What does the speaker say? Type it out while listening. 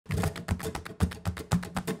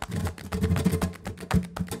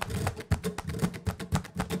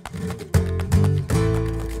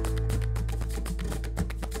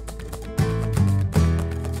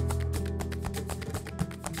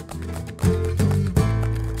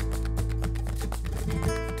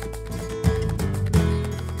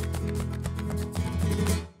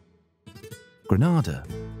Granada,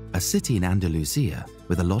 a city in Andalusia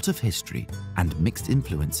with a lot of history and mixed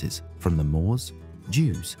influences from the Moors,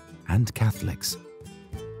 Jews, and Catholics.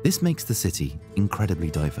 This makes the city incredibly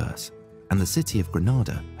diverse, and the city of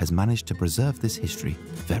Granada has managed to preserve this history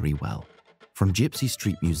very well. From gypsy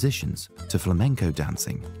street musicians to flamenco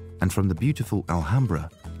dancing, and from the beautiful Alhambra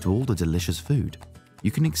to all the delicious food,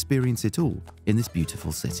 you can experience it all in this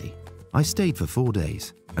beautiful city. I stayed for 4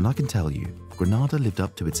 days, and I can tell you, Granada lived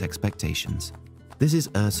up to its expectations. This is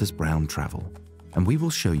Ursus Brown Travel, and we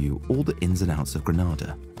will show you all the ins and outs of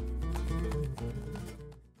Granada.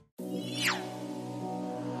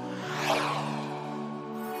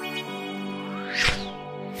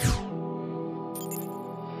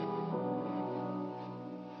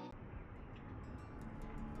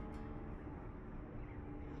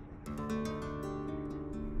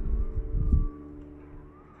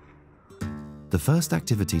 The first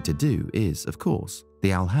activity to do is, of course,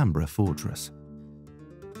 the Alhambra fortress.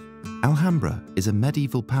 Alhambra is a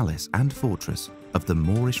medieval palace and fortress of the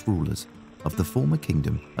Moorish rulers of the former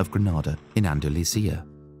kingdom of Granada in Andalusia.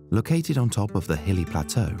 Located on top of the hilly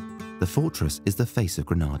plateau, the fortress is the face of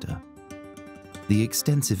Granada. The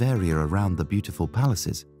extensive area around the beautiful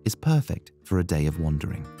palaces is perfect for a day of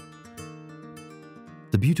wandering.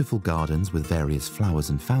 The beautiful gardens with various flowers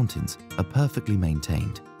and fountains are perfectly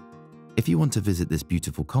maintained. If you want to visit this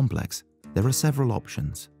beautiful complex, there are several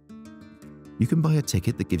options. You can buy a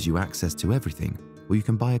ticket that gives you access to everything, or you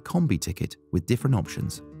can buy a combi ticket with different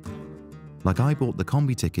options. Like I bought the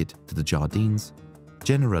combi ticket to the Jardines,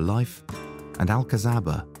 General Life, and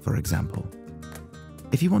Alcaicería, for example.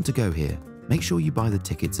 If you want to go here, make sure you buy the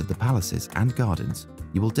tickets of the palaces and gardens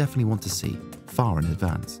you will definitely want to see far in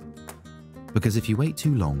advance. Because if you wait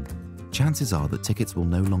too long, chances are that tickets will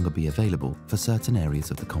no longer be available for certain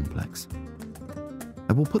areas of the complex.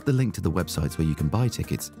 I will put the link to the websites where you can buy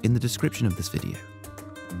tickets in the description of this video.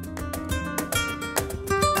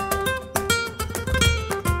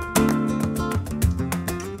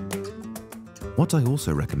 What I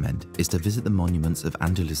also recommend is to visit the monuments of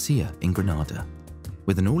Andalusia in Granada.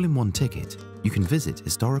 With an all-in-one ticket, you can visit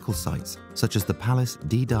historical sites such as the Palace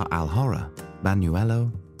de Alhambra,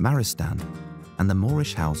 Bañuelo, Maristan, and the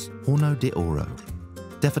Moorish house Horno de Oro.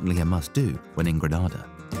 Definitely a must-do when in Granada.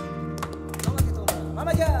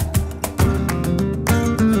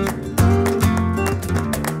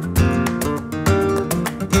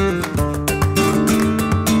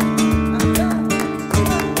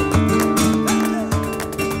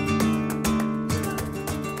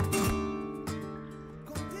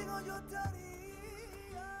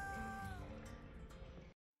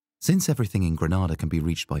 Since everything in Granada can be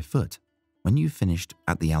reached by foot, when you've finished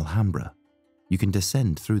at the Alhambra, you can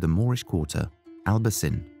descend through the Moorish quarter,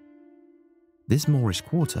 Albaicín. This Moorish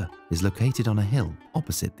quarter is located on a hill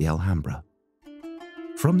opposite the Alhambra.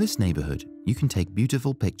 From this neighborhood, you can take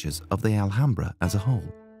beautiful pictures of the Alhambra as a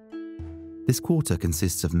whole. This quarter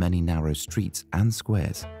consists of many narrow streets and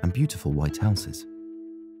squares and beautiful white houses.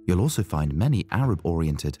 You'll also find many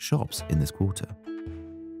Arab-oriented shops in this quarter.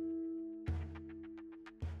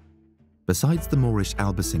 Besides the Moorish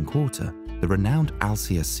Albaicín quarter, the renowned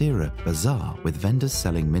Alcaicería Bazaar with vendors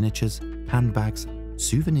selling miniatures, handbags,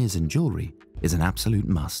 souvenirs and jewelry is an absolute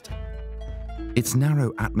must. Its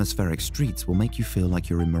narrow atmospheric streets will make you feel like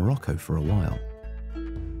you're in Morocco for a while.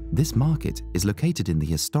 This market is located in the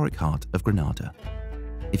historic heart of Granada.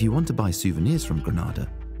 If you want to buy souvenirs from Granada,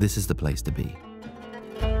 this is the place to be.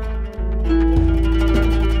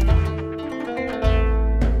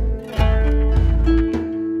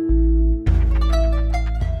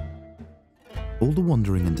 All the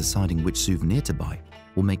wandering and deciding which souvenir to buy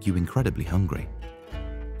will make you incredibly hungry.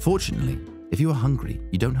 Fortunately, if you are hungry,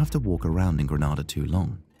 you don't have to walk around in Granada too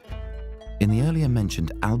long. In the earlier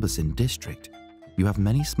mentioned Albaicín district, you have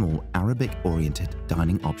many small Arabic-oriented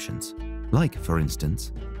dining options, like, for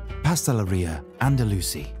instance, Pastelería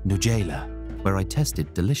Andalusi Nujela, where I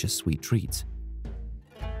tested delicious sweet treats.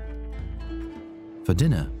 For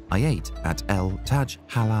dinner, I ate at El Taj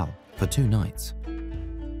Halal for 2 nights.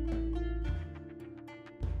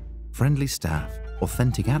 Friendly staff,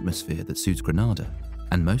 authentic atmosphere that suits Granada,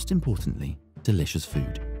 and most importantly, delicious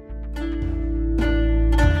food.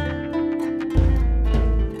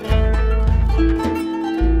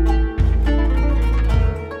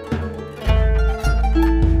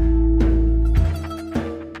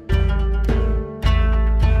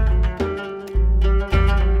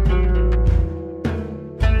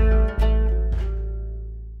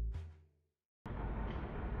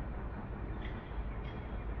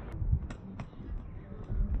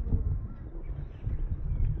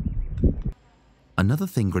 Another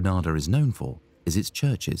thing Granada is known for is its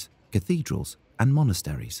churches, cathedrals, and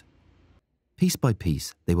monasteries. Piece by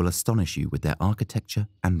piece, they will astonish you with their architecture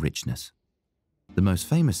and richness. The most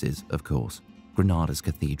famous is, of course, Granada's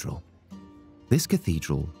cathedral. This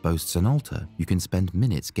cathedral boasts an altar you can spend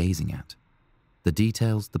minutes gazing at. The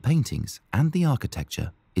details, the paintings, and the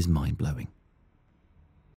architecture is mind-blowing.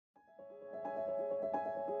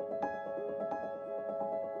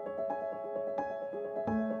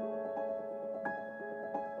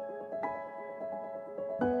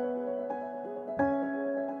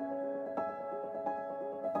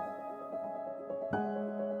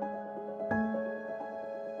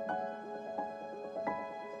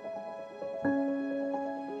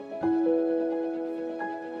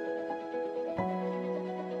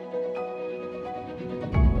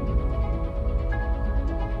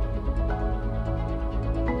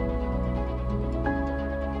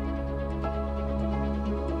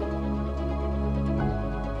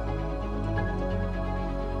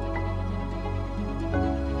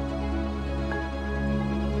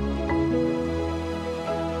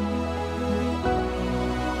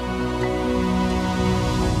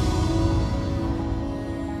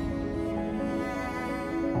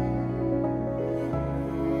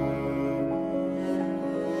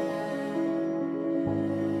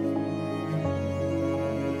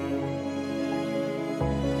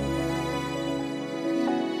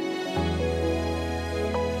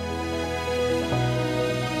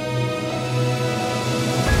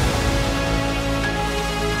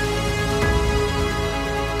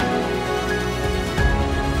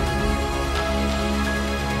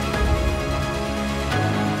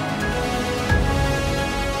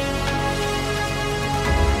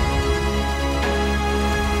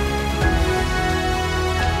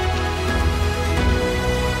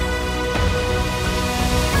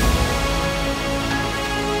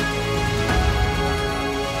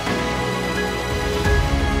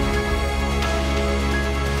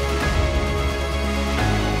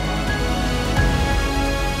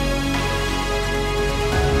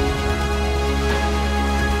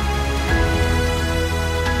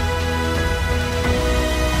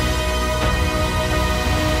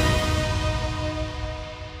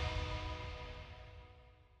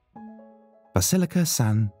 Basilica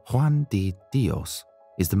San Juan de Dios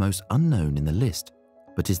is the most unknown in the list,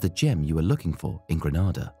 but is the gem you are looking for in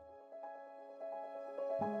Granada.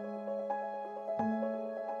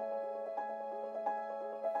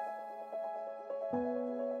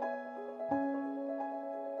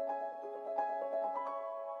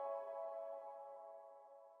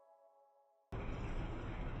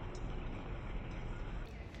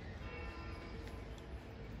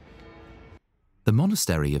 The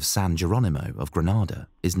monastery of San Geronimo of Granada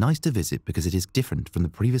is nice to visit because it is different from the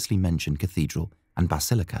previously mentioned cathedral and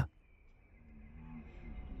basilica.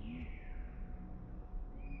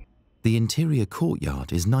 The interior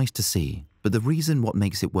courtyard is nice to see, but the reason what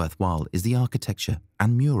makes it worthwhile is the architecture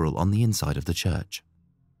and mural on the inside of the church.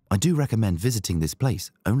 I do recommend visiting this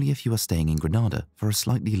place only if you are staying in Granada for a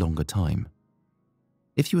slightly longer time.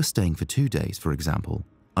 If you are staying for 2 days, for example,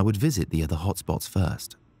 I would visit the other hotspots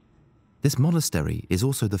first. This monastery is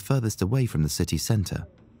also the furthest away from the city centre,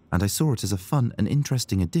 and I saw it as a fun and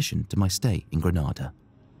interesting addition to my stay in Granada.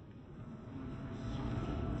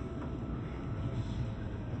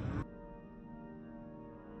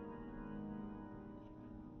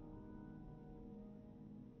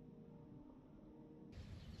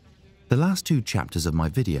 The last 2 chapters of my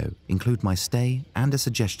video include my stay and a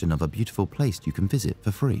suggestion of a beautiful place you can visit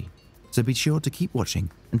for free, so be sure to keep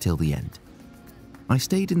watching until the end. I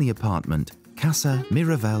stayed in the apartment Casa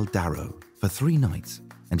Miravel d'Aro for 3 nights,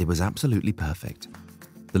 and it was absolutely perfect.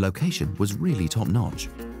 The location was really top-notch.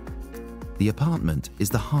 The apartment is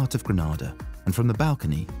the heart of Granada, and from the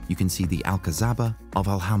balcony you can see the Alcaicería of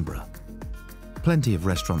Alhambra. Plenty of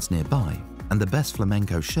restaurants nearby, and the best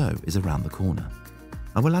flamenco show is around the corner.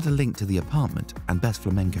 I will add a link to the apartment and best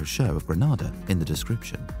flamenco show of Granada in the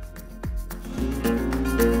description.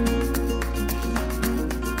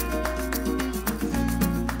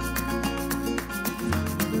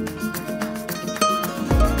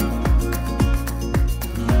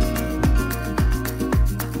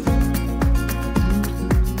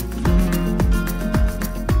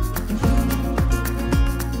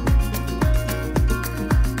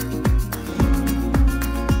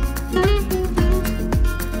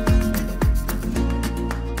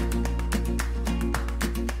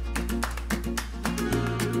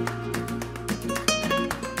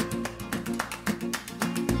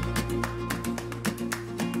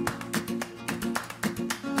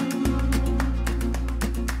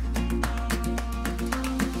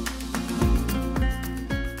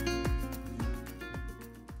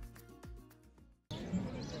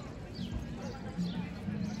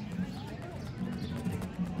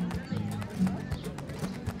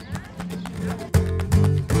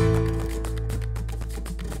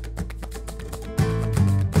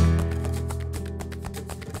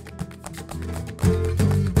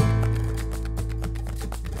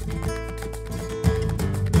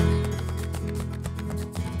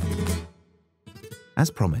 As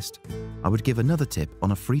promised, I would give another tip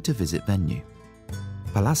on a free-to-visit venue.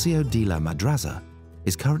 Palacio de la Madraza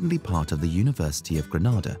is currently part of the University of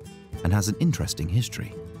Granada and has an interesting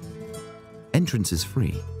history. Entrance is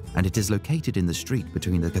free, and it is located in the street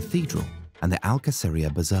between the Cathedral and the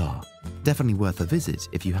Alcaicería Bazaar. Definitely worth a visit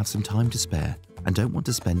if you have some time to spare and don't want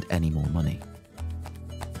to spend any more money.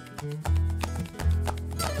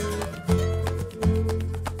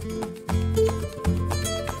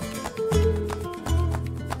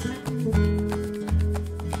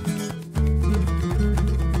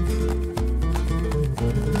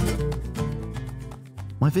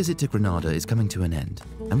 My visit to Granada is coming to an end,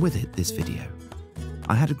 and with it this video.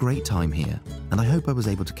 I had a great time here, and I hope I was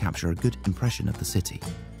able to capture a good impression of the city.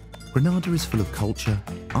 Granada is full of culture,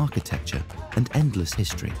 architecture, and endless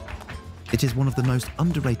history. It is one of the most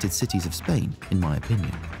underrated cities of Spain, in my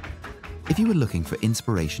opinion. If you were looking for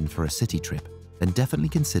inspiration for a city trip, then definitely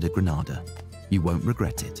consider Granada. You won't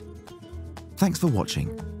regret it. Thanks for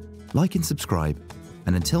watching. Like and subscribe,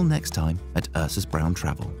 and until next time at Ursus Brown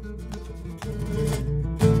Travel.